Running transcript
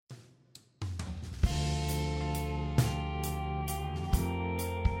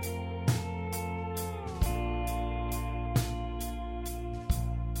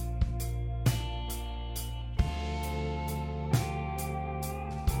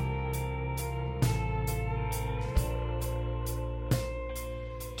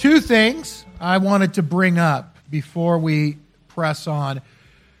Two things I wanted to bring up before we press on.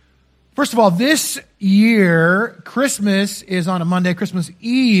 First of all, this year, Christmas is on a Monday, Christmas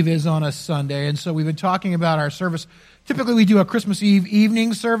Eve is on a Sunday, and so we've been talking about our service. Typically, we do a Christmas Eve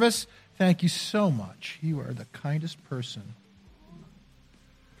evening service. Thank you so much. You are the kindest person.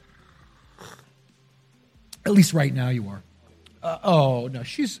 At least right now you are. Oh, no,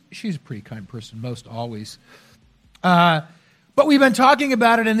 she's a pretty kind person, most always. But we've been talking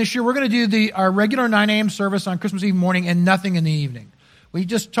about it, and this year we're going to do our regular 9 a.m. service on Christmas Eve morning and nothing in the evening. We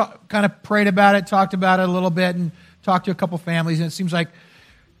just kind of prayed about it, talked about it a little bit, and talked to a couple families, and it seems like,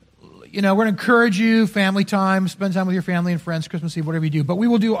 we're going to encourage you, family time, spend time with your family and friends, Christmas Eve, whatever you do. But we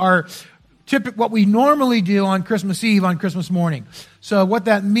will do what we normally do on Christmas Eve on Christmas morning. So what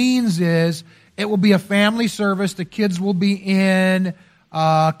that means is it will be a family service. The kids will be in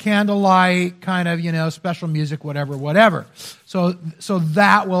candlelight, kind of, special music, whatever. So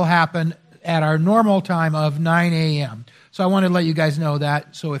that will happen at our normal time of 9 a.m. So I wanted to let you guys know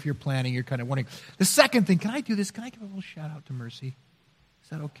that. So if you're planning, you're kind of wondering. The second thing, can I do this? Can I give a little shout out to Mercy? Is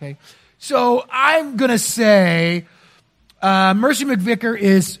that okay? So I'm going to say Mercy McVicker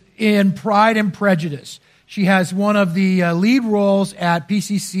is in Pride and Prejudice. She has one of the lead roles at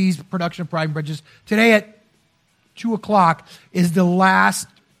PCC's production of Pride and Prejudice. Today at 2 o'clock is the last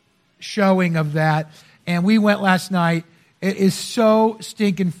showing of that. And we went last night. It is so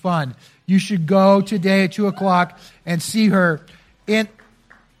stinking fun. You should go today at 2 o'clock and see her. In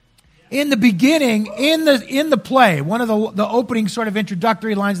the beginning, in the play, one of the opening sort of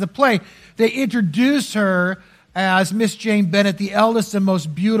introductory lines of the play, they introduce her as Miss Jane Bennet, the eldest and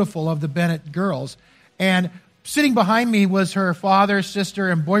most beautiful of the Bennet girls. And sitting behind me was her father, sister,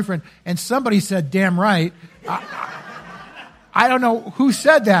 and boyfriend. And somebody said, "Damn right." I don't know who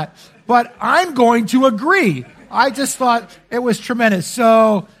said that, but I'm going to agree. I just thought it was tremendous.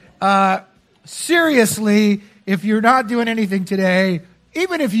 So, seriously, if you're not doing anything today,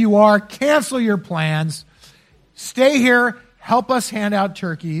 even if you are, cancel your plans. Stay here, help us hand out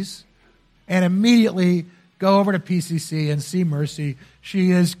turkeys, and immediately go over to PCC and see Mercy. She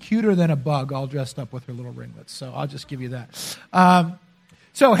is cuter than a bug, all dressed up with her little ringlets. So I'll just give you that.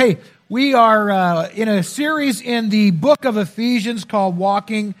 So, hey, we are in a series in the book of Ephesians called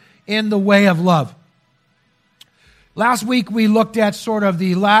Walking in the Way of Love. Last week, we looked at sort of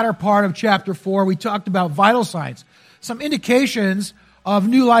the latter part of chapter 4. We talked about vital signs, some indications of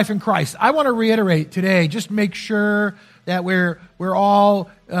new life in Christ. I want to reiterate today, just make sure that we're all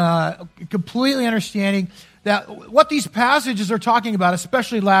completely understanding that what these passages are talking about,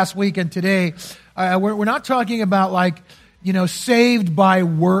 especially last week and today, we're not talking about saved by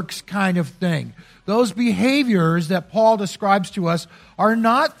works kind of thing. Those behaviors that Paul describes to us are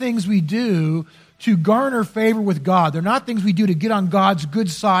not things we do to garner favor with God. They're not things we do to get on God's good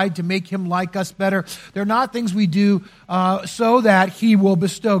side, to make Him like us better. They're not things we do so that He will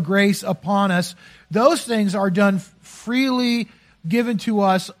bestow grace upon us. Those things are done freely, given to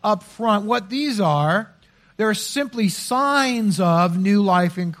us up front. What these are, they're simply signs of new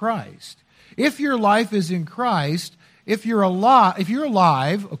life in Christ. If your life is in Christ, if you're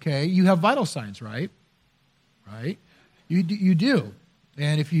alive, okay, you have vital signs, right? Right? You do.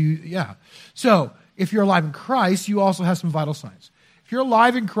 And So, if you're alive in Christ, you also have some vital signs. If you're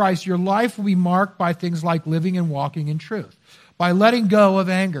alive in Christ, your life will be marked by things like living and walking in truth, by letting go of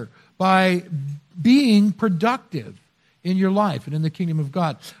anger, by being productive in your life and in the kingdom of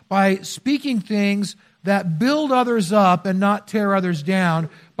God, by speaking things that build others up and not tear others down,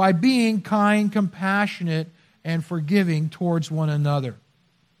 by being kind, compassionate, and forgiving towards one another.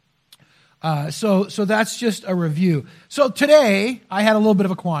 So that's just a review. So today, I had a little bit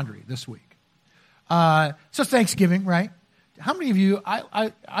of a quandary this week. So Thanksgiving, right? How many of you,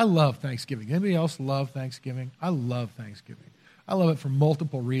 I love Thanksgiving. Anybody else love Thanksgiving? I love Thanksgiving. I love it for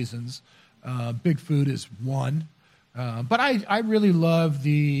multiple reasons. Big food is one. But I really love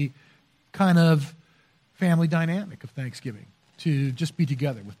the kind of family dynamic of Thanksgiving, to just be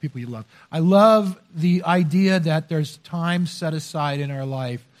together with people you love. I love the idea that there's time set aside in our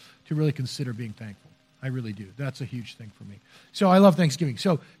life to really consider being thankful. I really do. That's a huge thing for me. So I love Thanksgiving.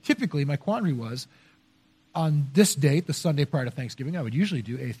 So typically my quandary was, on this date, the Sunday prior to Thanksgiving, I would usually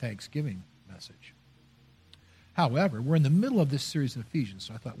do a Thanksgiving message. However, we're in the middle of this series in Ephesians,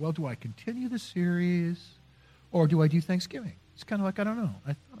 so I thought, well, do I continue the series or do I do Thanksgiving? It's kind of like, I don't know.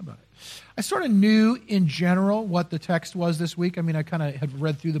 I thought about it. I sort of knew in general what the text was this week. I mean, I kind of had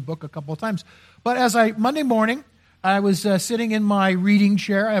read through the book a couple of times. But Monday morning, I was sitting in my reading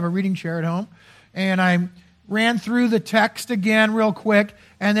chair. I have a reading chair at home. And I ran through the text again real quick.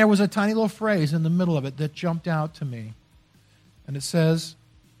 And there was a tiny little phrase in the middle of it that jumped out to me. And it says,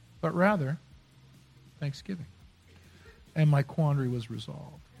 but rather thanksgiving. And my quandary was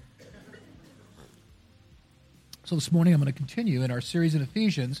resolved. So this morning I'm going to continue in our series in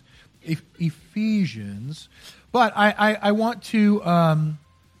Ephesians. But I want to...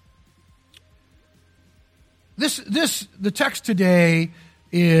 The text today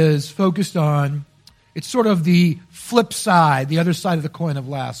is focused on, it's sort of the flip side, the other side of the coin of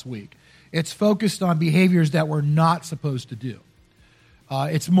last week. It's focused on behaviors that we're not supposed to do.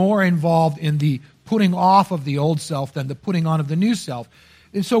 It's more involved in the putting off of the old self than the putting on of the new self.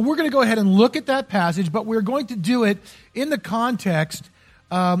 And so we're going to go ahead and look at that passage, but we're going to do it in the context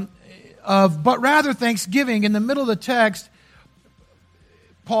of, but rather thanksgiving. In the middle of the text,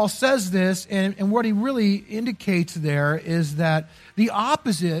 Paul says this, and what he really indicates there is that the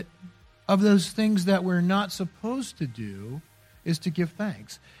opposite of those things that we're not supposed to do is to give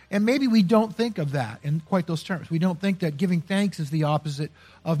thanks. And maybe we don't think of that in quite those terms. We don't think that giving thanks is the opposite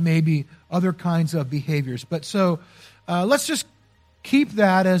of maybe other kinds of behaviors. But so let's just keep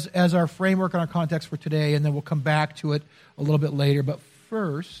that as our framework and our context for today, and then we'll come back to it a little bit later. But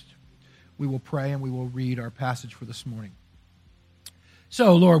first, we will pray and we will read our passage for this morning.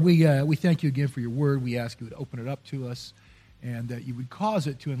 So, Lord, we thank you again for your word. We ask you to open it up to us and that you would cause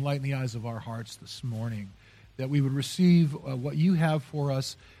it to enlighten the eyes of our hearts this morning, that we would receive what you have for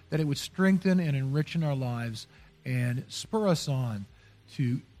us, that it would strengthen and enrich in our lives and spur us on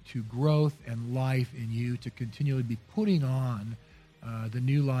to growth and life in you, to continually be putting on the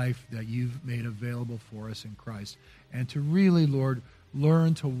new life that you've made available for us in Christ, and to really, Lord,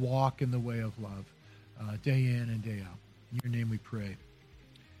 learn to walk in the way of love day in and day out. In your name we pray.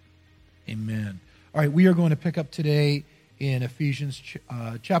 Amen. All right, we are going to pick up today in Ephesians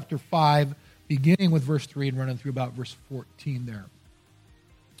chapter 5, beginning with verse 3 and running through about verse 14 there.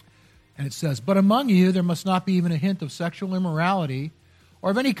 And it says, "But among you there must not be even a hint of sexual immorality or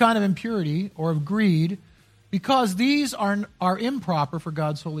of any kind of impurity or of greed, because these are improper for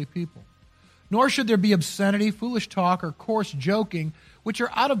God's holy people. Nor should there be obscenity, foolish talk, or coarse joking, which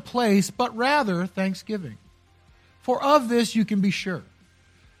are out of place, but rather thanksgiving. For of this you can be sure.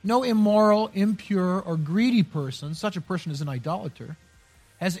 No immoral, impure, or greedy person, such a person is an idolater,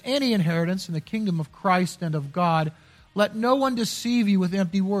 has any inheritance in the kingdom of Christ and of God. Let no one deceive you with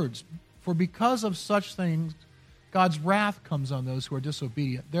empty words, for because of such things God's wrath comes on those who are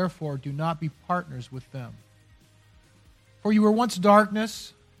disobedient. Therefore, do not be partners with them. For you were once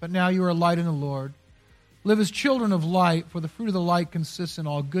darkness, but now you are light in the Lord. Live as children of light, for the fruit of the light consists in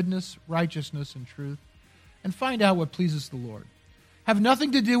all goodness, righteousness, and truth. And find out what pleases the Lord. Have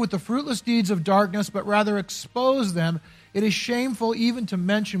nothing to do with the fruitless deeds of darkness, but rather expose them. It is shameful even to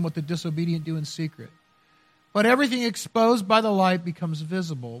mention what the disobedient do in secret. But everything exposed by the light becomes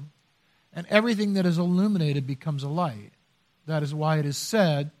visible, and everything that is illuminated becomes a light. That is why it is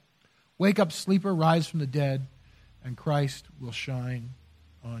said, 'Wake up, sleeper, rise from the dead, and Christ will shine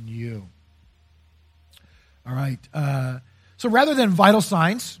on you.'" All right. So rather than vital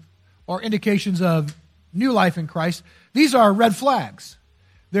signs or indications of new life in Christ, these are red flags.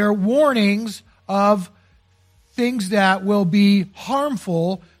 They're warnings of things that will be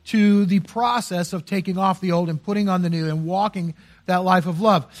harmful to the process of taking off the old and putting on the new and walking that life of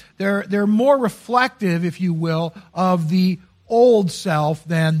love. They're more reflective, if you will, of the old self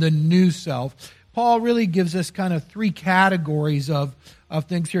than the new self. Paul really gives us kind of three categories of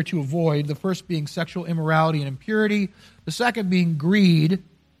things here to avoid. The first being sexual immorality and impurity, the second being greed,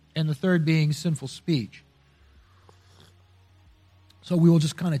 and the third being sinful speech. So we will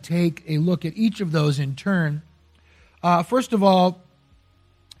just kind of take a look at each of those in turn. First of all,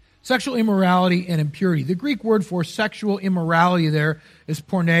 sexual immorality and impurity. The Greek word for sexual immorality there is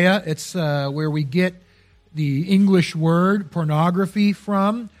porneia. It's where we get the English word pornography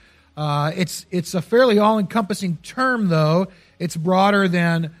from. It's a fairly all-encompassing term, though. It's broader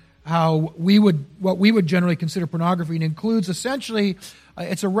than what we would generally consider pornography. It includes essentially,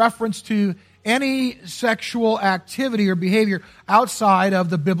 it's a reference to any sexual activity or behavior outside of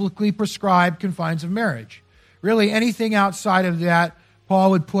the biblically prescribed confines of marriage. Really, anything outside of that,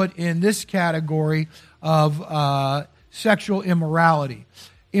 Paul would put in this category of sexual immorality.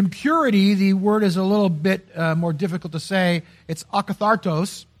 Impurity, the word is a little bit more difficult to say. It's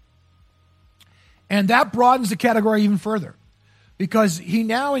akathartos. And that broadens the category even further, because he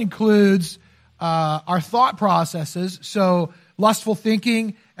now includes our thought processes, so lustful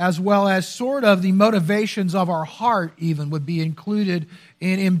thinking, as well as sort of the motivations of our heart even would be included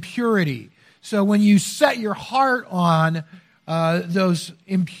in impurity. So when you set your heart on those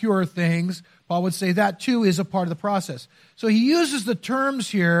impure things, Paul would say that too is a part of the process. So he uses the terms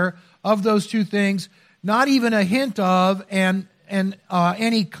here of those two things, not even a hint of, and and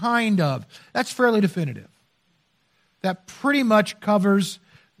any kind of. That's fairly definitive. That pretty much covers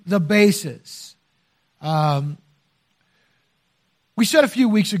the bases. We said a few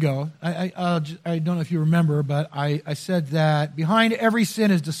weeks ago, I don't know if you remember, but I said that behind every sin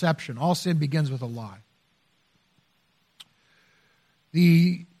is deception. All sin begins with a lie.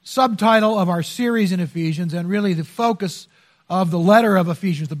 The subtitle of our series in Ephesians, and really the focus of the letter of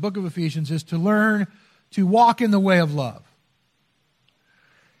Ephesians, the book of Ephesians, is to learn to walk in the way of love.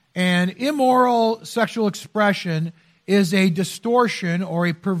 And immoral sexual expression is a distortion or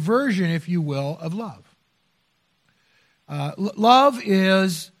a perversion, if you will, of love. Love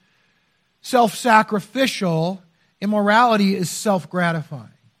is self-sacrificial. Immorality is self-gratifying.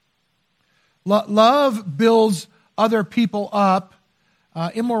 Love builds other people up.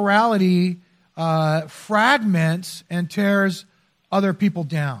 Immorality fragments and tears other people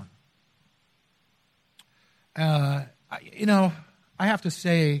down. I have to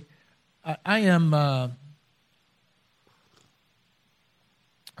say, I'm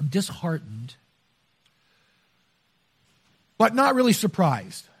disheartened, but not really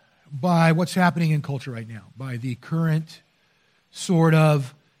surprised by what's happening in culture right now, by the current sort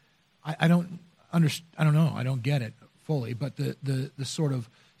of, I don't get it fully, but the sort of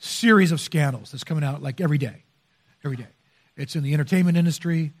series of scandals that's coming out like every day. It's in the entertainment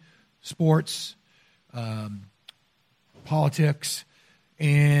industry, sports, politics,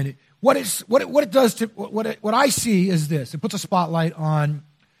 and what it does to what I see is this: it puts a spotlight on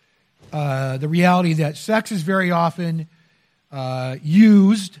the reality that sex is very often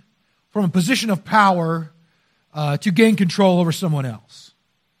used from a position of power to gain control over someone else.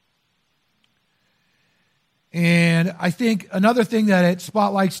 And I think another thing that it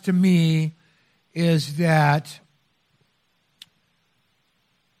spotlights to me is that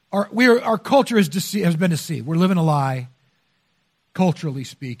our culture has been deceived. We're living a lie, culturally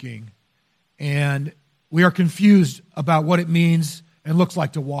speaking, and we are confused about what it means and looks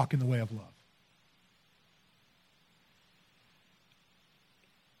like to walk in the way of love.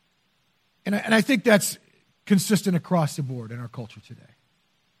 And I think that's consistent across the board in our culture today.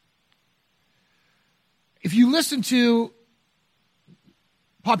 If you listen to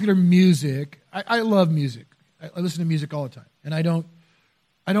popular music, I love music. I listen to music all the time, and I don't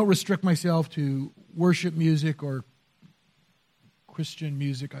restrict myself to worship music or Christian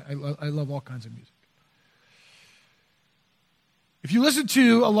music. I love all kinds of music. If you listen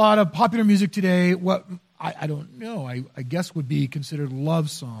to a lot of popular music today, what I don't know, I guess would be considered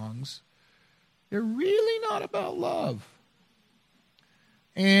love songs, they're really not about love.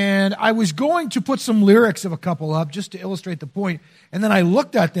 And I was going to put some lyrics of a couple up just to illustrate the point, and then I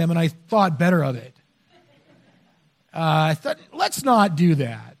looked at them and I thought better of it. I thought, let's not do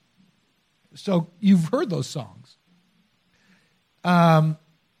that. So you've heard those songs.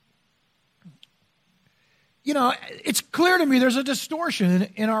 It's clear to me there's a distortion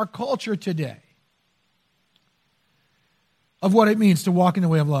in our culture today of what it means to walk in the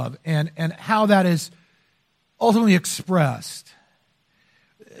way of love and how that is ultimately expressed.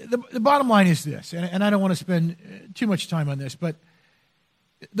 The bottom line is this, and I don't want to spend too much time on this, but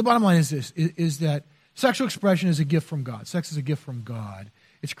the bottom line is this, is that sexual expression is a gift from God. Sex is a gift from God.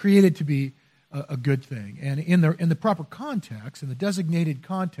 It's created to be a good thing. And in the proper context, in the designated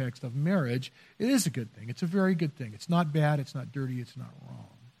context of marriage, it is a good thing. It's a very good thing. It's not bad, it's not dirty, it's not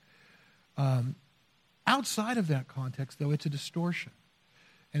wrong. Outside of that context, though, it's a distortion.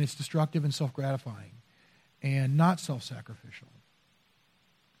 And it's destructive and self-gratifying and not self-sacrificial.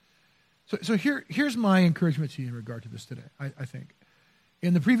 So here's my encouragement to you in regard to this today, I think.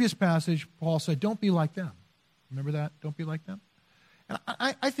 In the previous passage, Paul said, don't be like them. Remember that? Don't be like them? And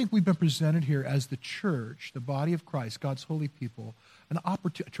I think we've been presented here as the church, the body of Christ, God's holy people, a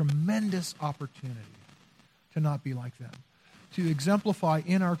tremendous opportunity to not be like them, to exemplify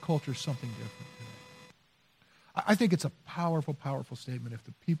in our culture something different today. I think it's a powerful, powerful statement if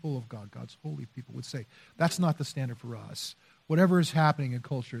the people of God, God's holy people, would say, that's not the standard for us. Whatever is happening in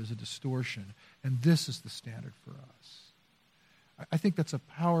culture is a distortion, and this is the standard for us. I think that's a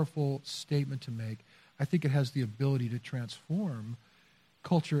powerful statement to make. I think it has the ability to transform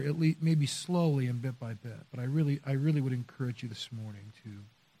culture, at least maybe slowly and bit by bit. But I really would encourage you this morning to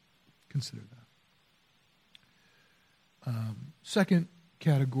consider that. Second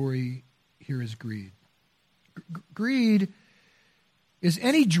category here is greed. Greed is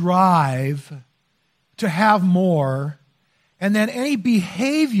any drive to have more, and then any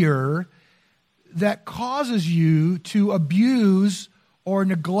behavior that causes you to abuse or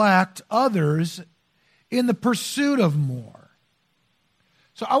neglect others in the pursuit of more.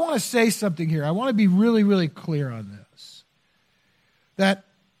 So I want to say something here. I want to be really, really clear on this. that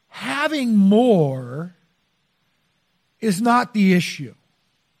having more is not the issue.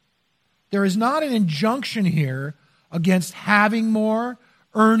 There is not an injunction here against having more,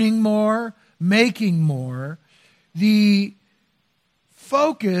 earning more, making more. The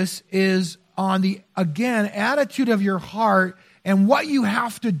focus is on the, again, attitude of your heart and what you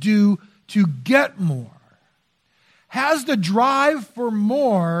have to do to get more. Has the drive for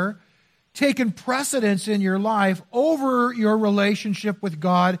more taken precedence in your life over your relationship with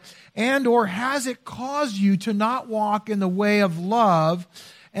God, and or has it caused you to not walk in the way of love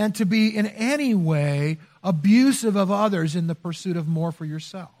and to be in any way abusive of others in the pursuit of more for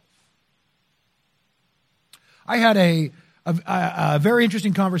yourself? I had a very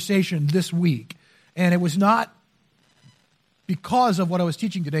interesting conversation this week, and it was not because of what I was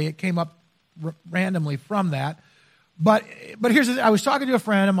teaching today. It came up randomly from that. But here's the thing. I was talking to a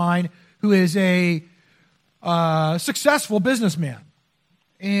friend of mine who is a successful businessman,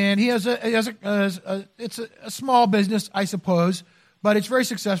 and it's a small business, I suppose, but it's very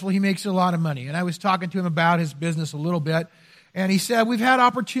successful. He makes a lot of money, and I was talking to him about his business a little bit, and he said we've had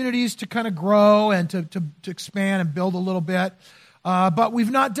opportunities to kind of grow and to expand and build a little bit, but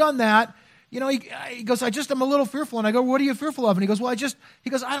we've not done that. You know, he goes, I'm a little fearful, and I go, what are you fearful of? And he goes, well,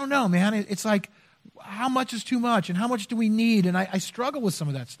 I don't know, man. It's like, how much is too much, and how much do we need? And I struggle with some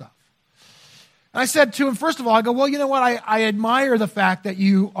of that stuff. And I said to him, first of all, I go, well, you know what? I admire the fact that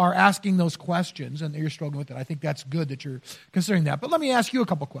you are asking those questions and that you're struggling with it. I think that's good that you're considering that. But let me ask you a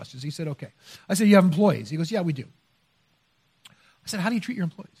couple questions. He said, okay. I said, you have employees? He goes, yeah, we do. I said, how do you treat your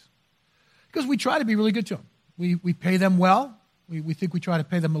employees? Because we try to be really good to them. We pay them well. We think we try to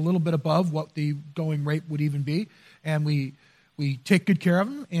pay them a little bit above what the going rate would even be. And we take good care of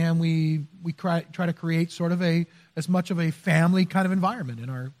them, and we try to create sort of as much of a family kind of environment in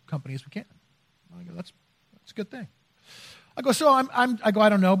our company as we can. I go, that's a good thing. I go, so I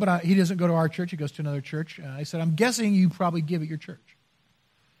don't know, but he doesn't go to our church. He goes to another church. I said, I'm guessing you probably give at your church.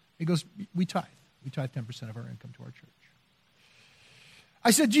 He goes, we tithe. We tithe 10% of our income to our church.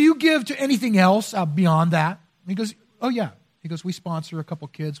 I said, do you give to anything else beyond that? He goes, oh, yeah. He goes, we sponsor a couple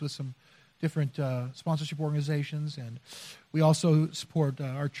kids with some different sponsorship organizations, and we also support,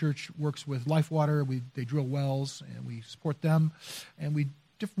 our church works with LifeWater. They drill wells, and we support them, and we,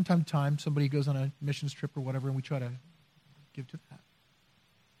 from time to time, somebody goes on a missions trip or whatever, and we try to give to that.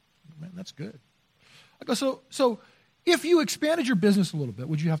 Man, that's good. I go, so if you expanded your business a little bit,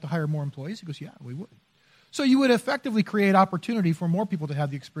 would you have to hire more employees? He goes, yeah, we would. So you would effectively create opportunity for more people to have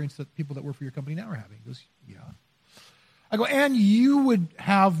the experience that people that work for your company now are having. He goes, yeah. I go, and you would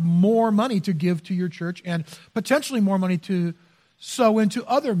have more money to give to your church and potentially more money to sow into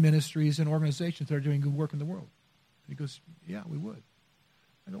other ministries and organizations that are doing good work in the world. He goes, yeah, we would.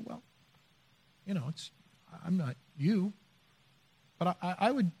 I go, well, you know, I'm not you, but I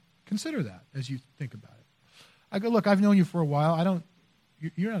would consider that as you think about it. I go, look, I've known you for a while.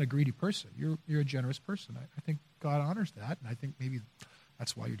 You're not a greedy person. You're a generous person. I think God honors that, and I think maybe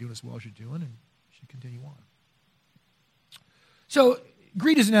that's why you're doing as well as you're doing, and you should continue on. So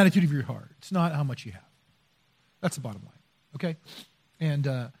greed is an attitude of your heart. It's not how much you have. That's the bottom line, okay?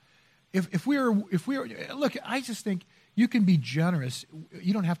 And if we are, look, I just think you can be generous.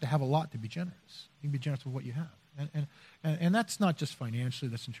 You don't have to have a lot to be generous. You can be generous with what you have. And that's not just financially.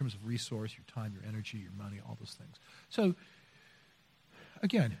 That's in terms of resource, your time, your energy, your money, all those things. So,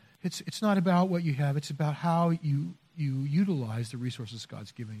 again, it's not about what you have. It's about how you utilize the resources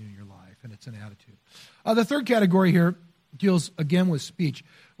God's given you in your life, and it's an attitude. The third category here deals, again, with speech.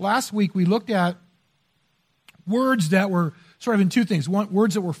 Last week, we looked at words that were sort of in two things. One,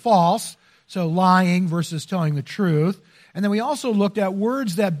 words that were false, so lying versus telling the truth. And then we also looked at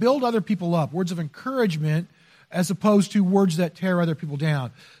words that build other people up, words of encouragement, as opposed to words that tear other people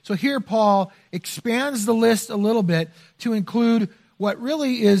down. So here Paul expands the list a little bit to include what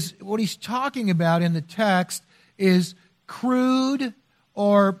really is, what he's talking about in the text is crude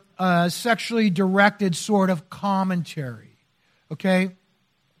or sexually directed sort of commentary, okay?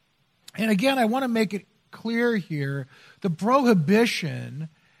 And again, I want to make it clear here, the prohibition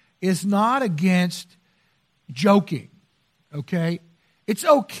is not against joking, okay? It's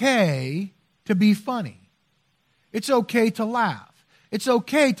okay to be funny. It's okay to laugh. It's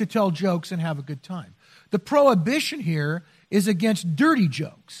okay to tell jokes and have a good time. The prohibition here is against dirty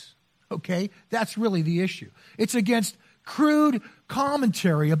jokes, okay? That's really the issue. It's against crude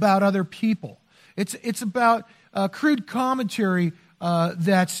commentary about other people. It's about crude commentary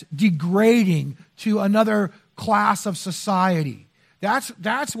that's degrading to another class of society.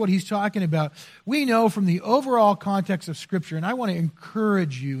 That's what he's talking about. We know from the overall context of Scripture, and I want to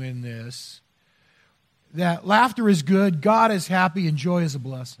encourage you in this, that laughter is good, God is happy, and joy is a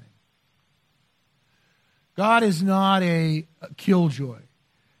blessing. God is not a killjoy.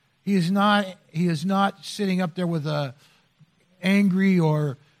 He is not sitting up there with a angry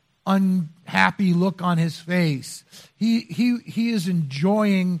or unhappy look on his face. He is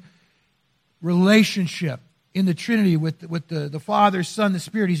enjoying relationship in the Trinity with the Father, Son, the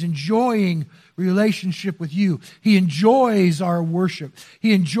Spirit. He's enjoying relationship with you. He enjoys our worship.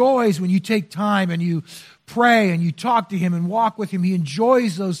 He enjoys when you take time and you pray and you talk to him and walk with him. He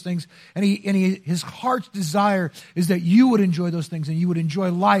enjoys those things, and his heart's desire is that you would enjoy those things, and you would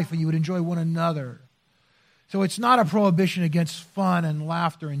enjoy life, and you would enjoy one another. So it's not a prohibition against fun and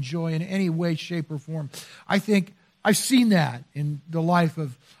laughter and joy in any way, shape, or form. I think I've seen that in the life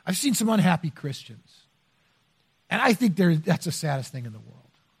of, I've seen some unhappy Christians. And I think that's the saddest thing in the world.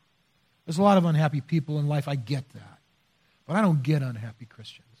 There's a lot of unhappy people in life. I get that. But I don't get unhappy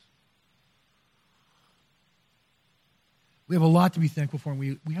Christians. We have a lot to be thankful for, and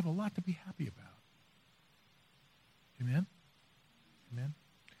we have a lot to be happy about. Amen? Amen?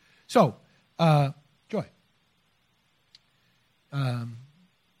 So, joy.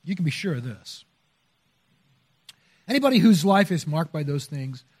 You can be sure of this. Anybody whose life is marked by those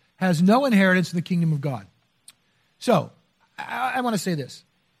things has no inheritance in the kingdom of God. So, I want to say this.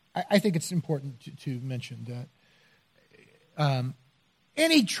 I think it's important to mention that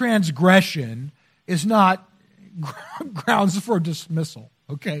any transgression is not grounds for dismissal,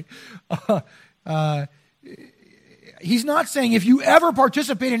 okay? He's not saying if you ever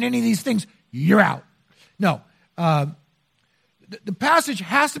participate in any of these things, you're out. No. The passage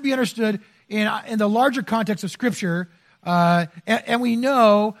has to be understood in the larger context of Scripture, and we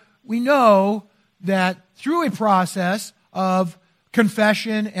know that through a process of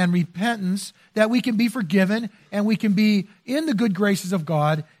confession and repentance that we can be forgiven and we can be in the good graces of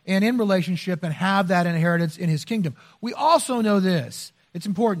God and in relationship and have that inheritance in his kingdom. We also know this, it's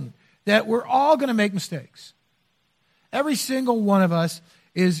important, that we're all going to make mistakes. Every single one of us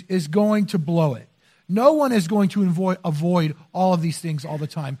is going to blow it. No one is going to avoid all of these things all the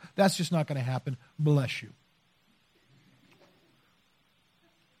time. That's just not going to happen. Bless you.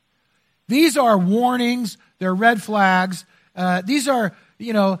 These are warnings. They're red flags. These are,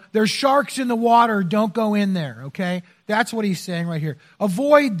 there's sharks in the water. Don't go in there, okay? That's what he's saying right here.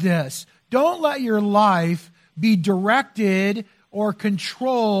 Avoid this. Don't let your life be directed or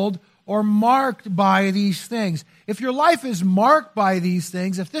controlled or marked by these things. If your life is marked by these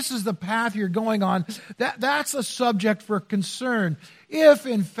things, if this is the path you're going on, that's a subject for concern. If,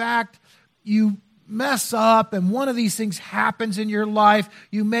 in fact, you mess up and one of these things happens in your life,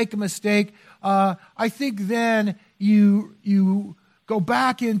 you make a mistake, I think then you go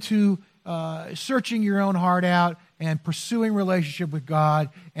back into searching your own heart out and pursuing relationship with God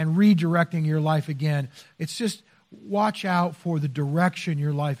and redirecting your life again. It's just watch out for the direction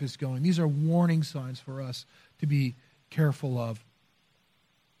your life is going. These are warning signs for us to be careful of.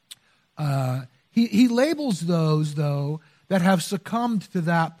 He labels those, though, that have succumbed to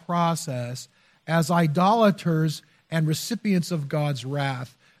that process as idolaters and recipients of God's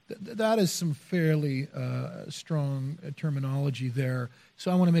wrath. That is some fairly strong terminology there.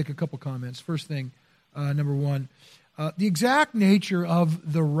 So I want to make a couple comments. First thing, number one, the exact nature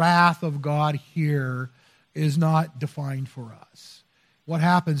of the wrath of God here is not defined for us. What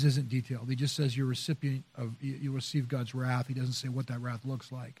happens isn't detailed. He just says you receive God's wrath. He doesn't say what that wrath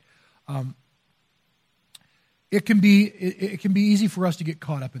looks like. It can be easy for us to get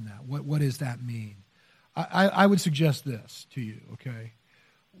caught up in that. What does that mean? I would suggest this to you, okay?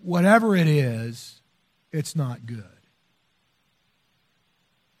 Whatever it is, it's not good.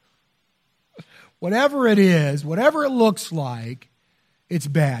 Whatever it is, whatever it looks like, it's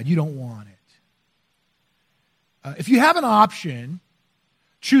bad. You don't want it. If you have an option,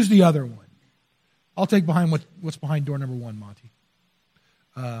 choose the other one. I'll take behind what's behind door number 1, Monty.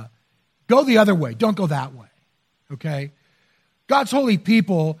 Go the other way. Don't go that way. Okay? God's holy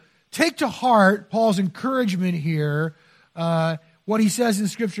people, take to heart Paul's encouragement here, what he says in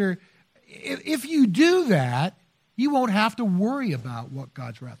Scripture. If you do that, you won't have to worry about what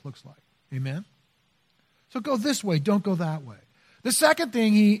God's wrath looks like. Amen? So go this way. Don't go that way. The second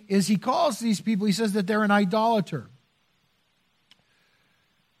thing he calls these people, he says that they're an idolater.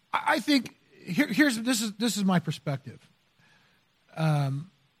 I think this is my perspective.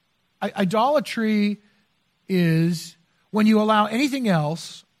 Idolatry is when you allow anything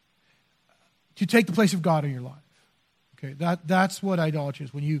else to take the place of God in your life. Okay, that's what idolatry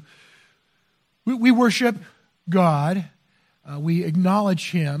is. When we worship God, we acknowledge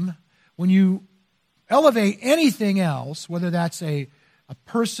Him. When you elevate anything else, whether that's a a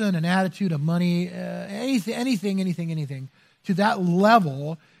person, an attitude, a money, anything, to that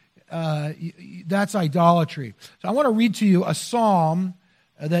level, that's idolatry. So I want to read to you a psalm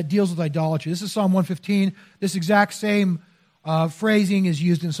that deals with idolatry. This is Psalm 115. This exact same phrasing is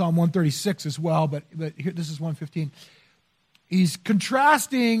used in Psalm 136 as well, but here, this is 115. He's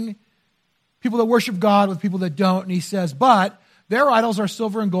contrasting people that worship God with people that don't, and he says, but their idols are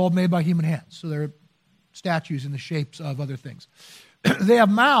silver and gold made by human hands. So they're statues in the shapes of other things. They have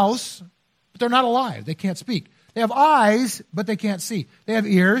mouths, but they're not alive. They can't speak. They have eyes, but they can't see. They have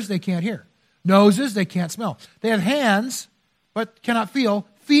ears, they can't hear. Noses, they can't smell. They have hands, but cannot feel.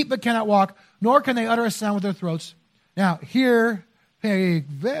 Feet, but cannot walk. Nor can they utter a sound with their throats. Now, here, pay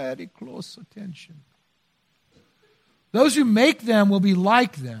very close attention. Those who make them will be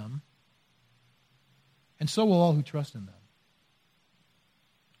like them, and so will all who trust in them.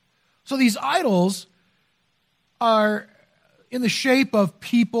 So these idols are in the shape of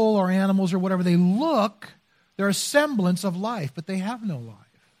people or animals or whatever. They look, they're a semblance of life, but they have no life.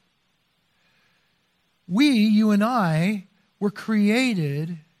 We, you and I, were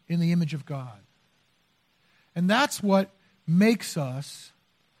created in the image of God. And that's what makes us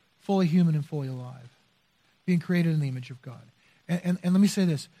fully human and fully alive, being created in the image of God. And let me say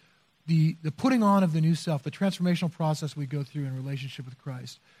this, the putting on of the new self, the transformational process we go through in relationship with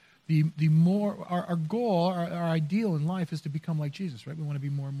Christ, the more, our goal, our ideal in life is to become like Jesus, right? We want to be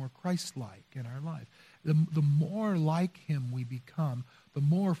more and more Christ-like in our life. The more like him we become, the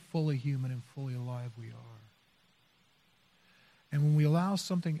more fully human and fully alive we are. And when we allow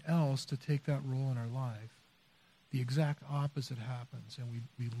something else to take that role in our life, the exact opposite happens, and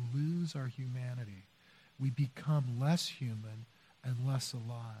we lose our humanity. We become less human and less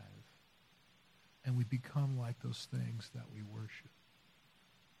alive. And we become like those things that we worship.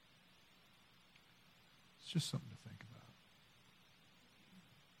 It's just something to think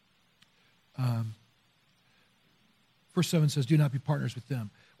about. Verse 7 says, do not be partners with them.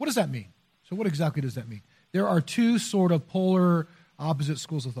 What does that mean? So what exactly does that mean? There are two sort of polar opposite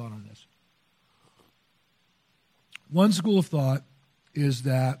schools of thought on this. One school of thought is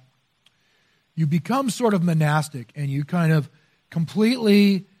that you become sort of monastic and you kind of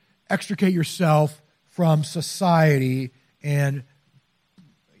completely extricate yourself from society and,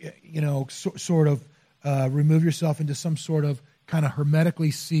 sort of remove yourself into some sort of kind of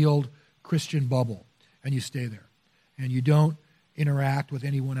hermetically sealed Christian bubble, and you stay there. And you don't interact with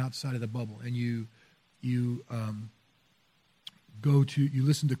anyone outside of the bubble. And you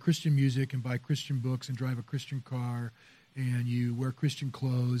listen to Christian music and buy Christian books and drive a Christian car, and you wear Christian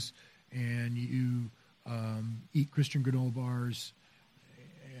clothes, and you eat Christian granola bars.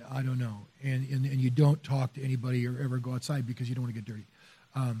 I don't know. And you don't talk to anybody or ever go outside because you don't want to get dirty.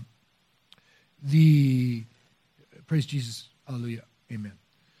 Praise Jesus, hallelujah, amen.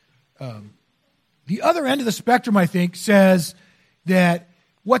 The other end of the spectrum, I think, says that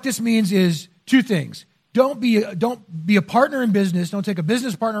what this means is two things. Don't be a partner in business. Don't take a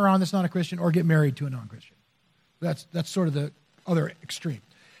business partner on that's not a Christian, or get married to a non-Christian. That's sort of the other extreme.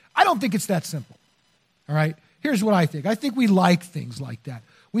 I don't think it's that simple. All right? Here's what I think. I think we like things like that.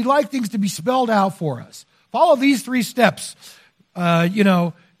 We like things to be spelled out for us. Follow these 3 steps.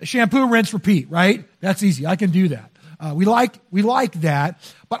 Shampoo, rinse, repeat, right? That's easy. I can do that. We like that,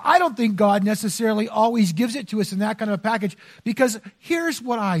 but I don't think God necessarily always gives it to us in that kind of a package, because here's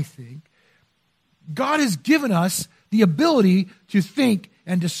what I think. God has given us the ability to think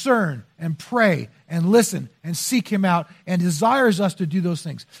and discern and pray and listen and seek him out, and desires us to do those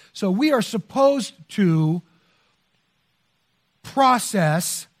things. So we are supposed to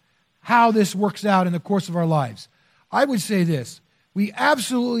process how this works out in the course of our lives. I would say this. We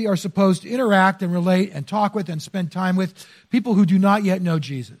absolutely are supposed to interact and relate and talk with and spend time with people who do not yet know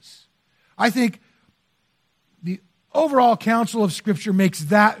Jesus. I think the overall counsel of Scripture makes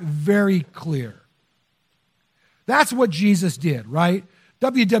that very clear. That's what Jesus did, right?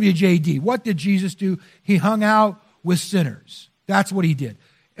 WWJD. What did Jesus do? He hung out with sinners. That's what he did.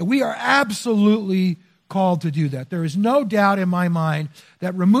 And we are absolutely called to do that. There is no doubt in my mind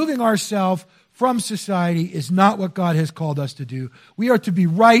that removing ourselves from society is not what God has called us to do. We are to be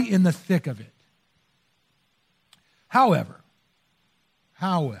right in the thick of it. However,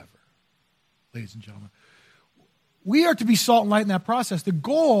 ladies and gentlemen, we are to be salt and light in that process. The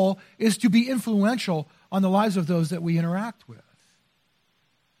goal is to be influential on the lives of those that we interact with.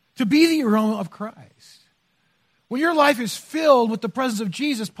 To be the aroma of Christ. When your life is filled with the presence of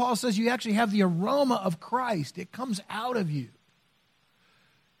Jesus, Paul says you actually have the aroma of Christ. It comes out of you.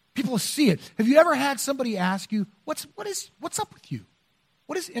 People see it. Have you ever had somebody ask you, what's up with you?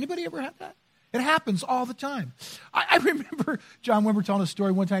 Anybody ever had that? It happens all the time. I remember John Wimber telling a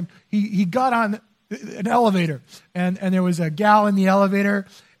story one time. He got on an elevator, and there was a gal in the elevator,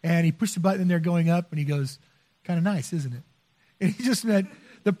 and he pushed the button, and they're going up, and he goes, kind of nice, isn't it? And he just meant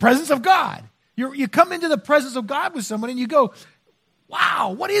the presence of God. You come into the presence of God with someone, and you go,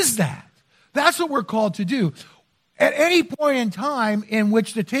 wow, what is that? That's what we're called to do. At any point in time in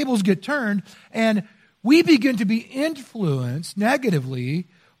which the tables get turned, and we begin to be influenced negatively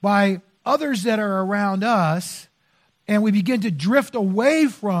by others that are around us, and we begin to drift away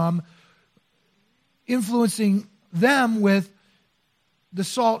from influencing them with the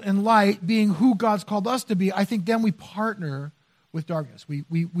salt and light being who God's called us to be, I think then we partner with darkness.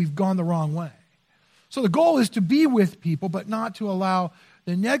 We've gone the wrong way. So the goal is to be with people, but not to allow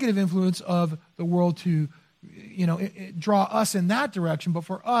the negative influence of the world to, draw us in that direction, but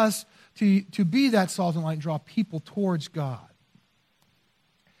for us to be that salt and light and draw people towards God.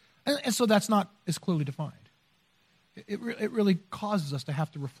 And so that's not as clearly defined. It really causes us to have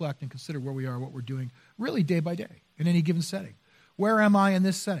to reflect and consider where we are, what we're doing, really day by day in any given setting. Where am I in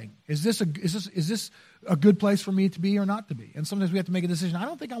this setting? Is this a good place for me to be or not to be? And sometimes we have to make a decision. I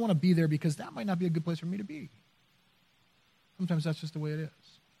don't think I want to be there because that might not be a good place for me to be. Sometimes that's just the way it is.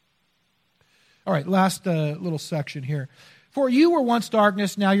 All right, last little section here. For you were once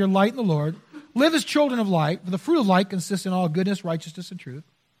darkness, now you're light in the Lord. Live as children of light, for the fruit of light consists in all goodness, righteousness, and truth.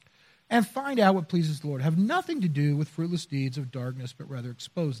 And find out what pleases the Lord. Have nothing to do with fruitless deeds of darkness, but rather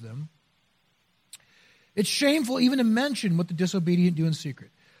expose them. It's shameful even to mention what the disobedient do in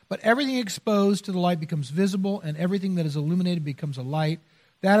secret. But everything exposed to the light becomes visible, and everything that is illuminated becomes a light.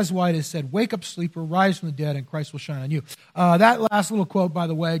 That is why it is said, wake up, sleeper, rise from the dead, and Christ will shine on you. That last little quote, by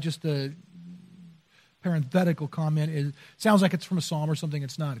the way, just a parenthetical comment, it sounds like it's from a psalm or something.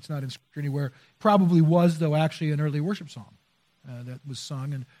 It's not. It's not in Scripture anywhere. Probably was, though, actually an early worship psalm that was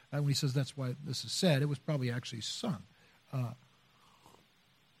sung. And when he says that's why this is said, it was probably actually sung.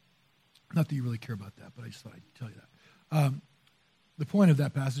 Not that you really care about that, but I just thought I'd tell you that. The point of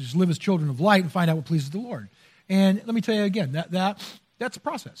that passage is live as children of light and find out what pleases the Lord. And let me tell you again, that's a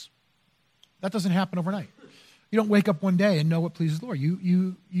process. That doesn't happen overnight. You don't wake up one day and know what pleases the Lord.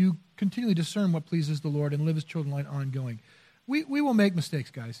 You continually discern what pleases the Lord and live as children of light ongoing. We will make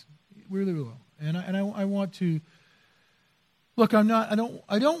mistakes, guys. We really will. And I want to look. I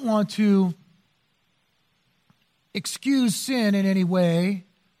don't want to excuse sin in any way.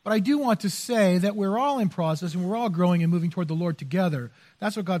 But I do want to say that we're all in process and we're all growing and moving toward the Lord together.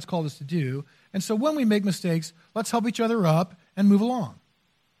 That's what God's called us to do. And so when we make mistakes, let's help each other up and move along.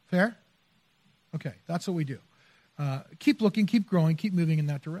 Fair? Okay, that's what we do. Keep looking, keep growing, keep moving in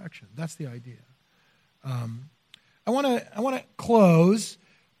that direction. That's the idea. I want to close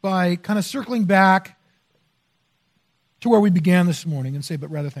by kind of circling back to where we began this morning and say,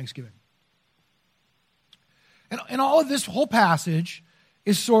 but rather thanksgiving. And all of this whole passage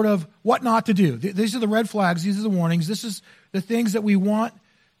is sort of what not to do. These are the red flags. These are the warnings. This is the things that we want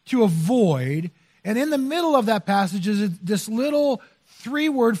to avoid. And in the middle of that passage is this little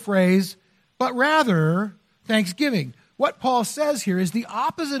 3-word phrase, but rather thanksgiving. What Paul says here is the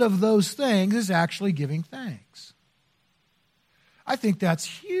opposite of those things is actually giving thanks. I think that's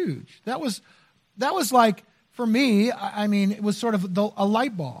huge. That was like, for me, I mean, it was sort of a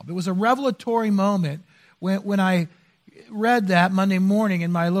light bulb. It was a revelatory moment when I read that Monday morning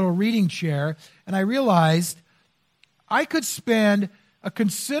in my little reading chair, and I realized I could spend a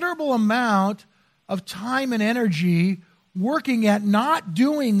considerable amount of time and energy working at not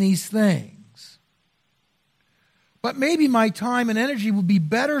doing these things. But maybe my time and energy would be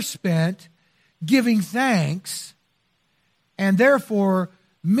better spent giving thanks and therefore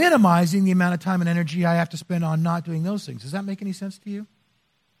minimizing the amount of time and energy I have to spend on not doing those things. Does that make any sense to you?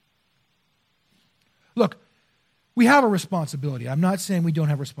 Look, we have a responsibility. I'm not saying we don't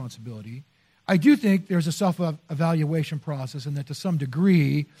have responsibility. I do think there's a self-evaluation process and that to some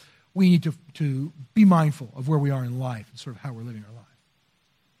degree we need to be mindful of where we are in life and sort of how we're living our life.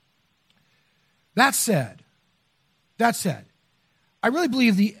 That said, I really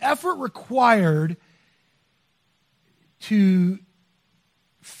believe the effort required to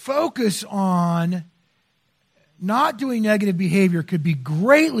focus on not doing negative behavior could be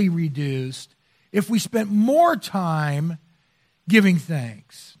greatly reduced if we spent more time giving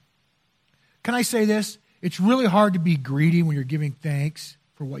thanks. Can I say this? It's really hard to be greedy when you're giving thanks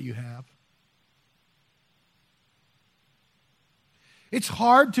for what you have. It's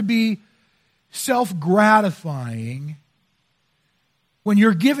hard to be self-gratifying when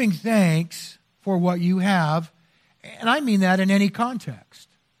you're giving thanks for what you have, and I mean that in any context.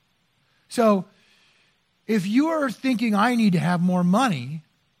 So, if you're thinking I need to have more money,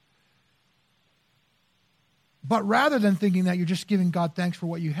 But rather than thinking that you're just giving God thanks for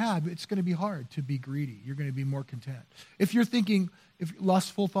what you have, it's going to be hard to be greedy. You're going to be more content. If you're thinking if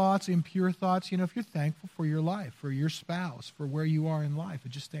lustful thoughts, impure thoughts, if you're thankful for your life, for your spouse, for where you are in life,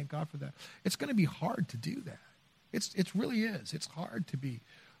 and just thank God for that, it's going to be hard to do that. It really is. It's hard to be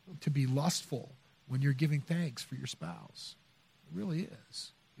lustful when you're giving thanks for your spouse. It really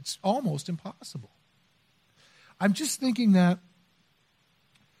is. It's almost impossible. I'm just thinking that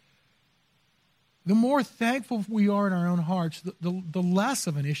the more thankful we are in our own hearts, the less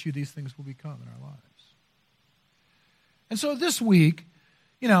of an issue these things will become in our lives. And so this week,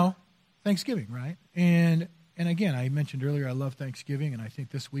 Thanksgiving, right? And again, I mentioned earlier I love Thanksgiving, and I think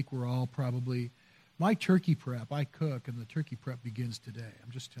this week we're all probably, my turkey prep, I cook, and the turkey prep begins today.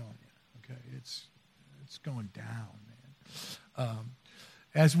 I'm just telling you, okay? It's going down, man.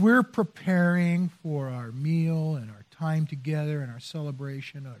 As we're preparing for our meal and our time together and our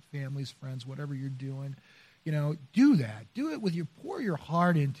celebration, our families, friends, whatever you're doing, do that. Do it pour your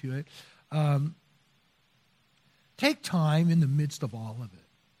heart into it. Take time in the midst of all of it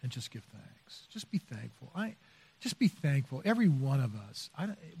and just give thanks. Just be thankful. Just be thankful. Every one of us,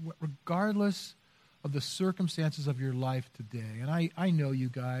 regardless of the circumstances of your life today. And I know you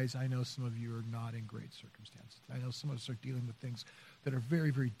guys. I know some of you are not in great circumstances. I know some of us are dealing with things that are very,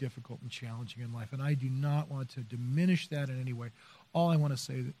 very difficult and challenging in life. And I do not want to diminish that in any way. All I want to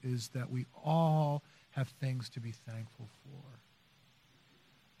say is that we all have things to be thankful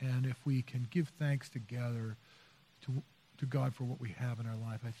for. And if we can give thanks together to God for what we have in our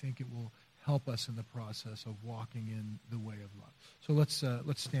life, I think it will help us in the process of walking in the way of love. So let's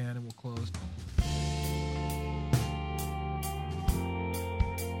stand and we'll close.